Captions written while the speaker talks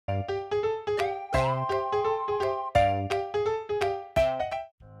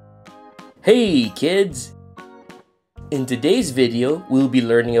Hey kids! In today's video, we'll be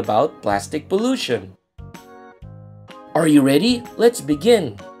learning about plastic pollution. Are you ready? Let's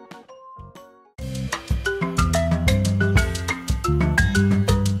begin!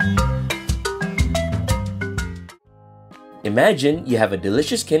 Imagine you have a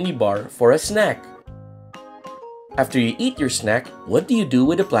delicious candy bar for a snack. After you eat your snack, what do you do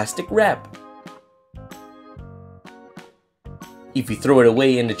with the plastic wrap? If you throw it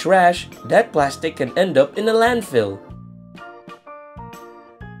away in the trash, that plastic can end up in a landfill.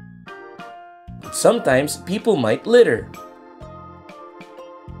 Sometimes people might litter.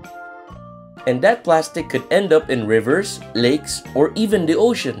 And that plastic could end up in rivers, lakes, or even the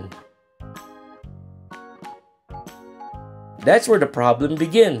ocean. That's where the problem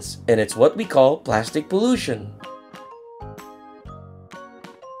begins, and it's what we call plastic pollution.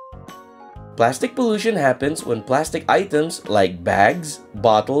 Plastic pollution happens when plastic items like bags,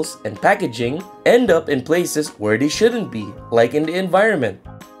 bottles, and packaging end up in places where they shouldn't be, like in the environment.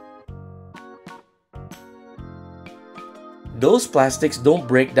 Those plastics don't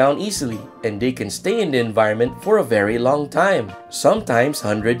break down easily, and they can stay in the environment for a very long time, sometimes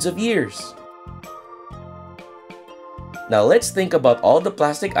hundreds of years. Now let's think about all the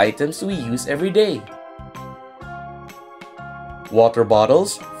plastic items we use every day. Water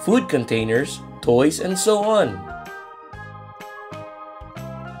bottles, food containers, toys, and so on.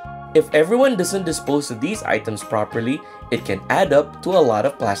 If everyone doesn't dispose of these items properly, it can add up to a lot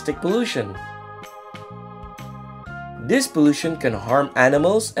of plastic pollution. This pollution can harm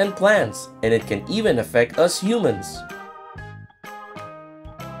animals and plants, and it can even affect us humans.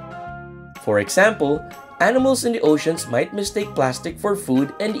 For example, animals in the oceans might mistake plastic for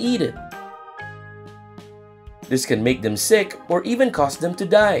food and eat it. This can make them sick or even cause them to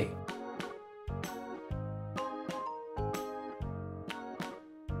die.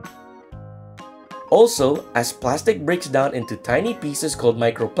 Also, as plastic breaks down into tiny pieces called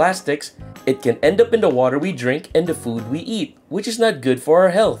microplastics, it can end up in the water we drink and the food we eat, which is not good for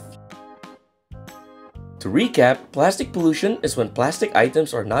our health. To recap, plastic pollution is when plastic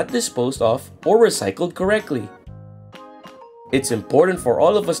items are not disposed of or recycled correctly. It's important for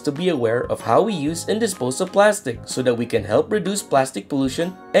all of us to be aware of how we use and dispose of plastic so that we can help reduce plastic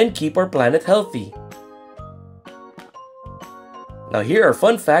pollution and keep our planet healthy. Now here are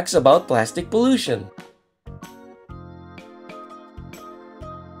fun facts about plastic pollution.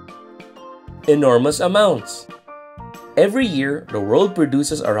 Enormous amounts. Every year, the world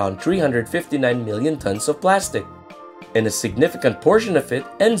produces around 359 million tons of plastic, and a significant portion of it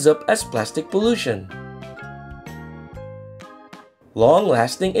ends up as plastic pollution.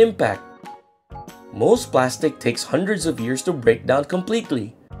 Long-lasting impact. Most plastic takes hundreds of years to break down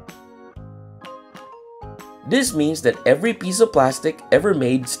completely. This means that every piece of plastic ever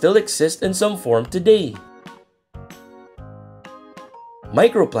made still exists in some form today.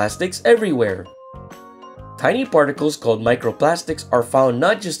 Microplastics everywhere. Tiny particles called microplastics are found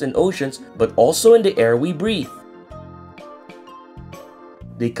not just in oceans but also in the air we breathe.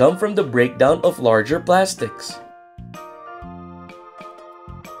 They come from the breakdown of larger plastics.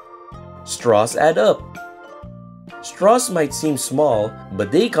 Straws add up. Straws might seem small,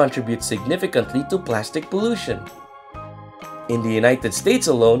 but they contribute significantly to plastic pollution. In the United States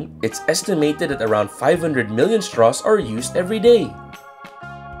alone, it's estimated that around 500 million straws are used every day.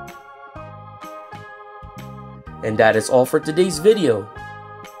 And that is all for today's video.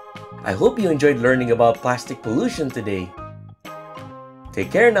 I hope you enjoyed learning about plastic pollution today.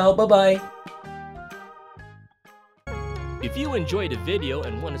 Take care now, bye-bye! If you enjoyed the video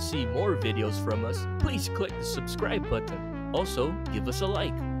and want to see more videos from us, please click the subscribe button. Also, give us a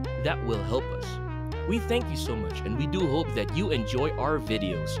like. That will help us. We thank you so much and we do hope that you enjoy our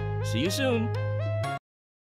videos. See you soon!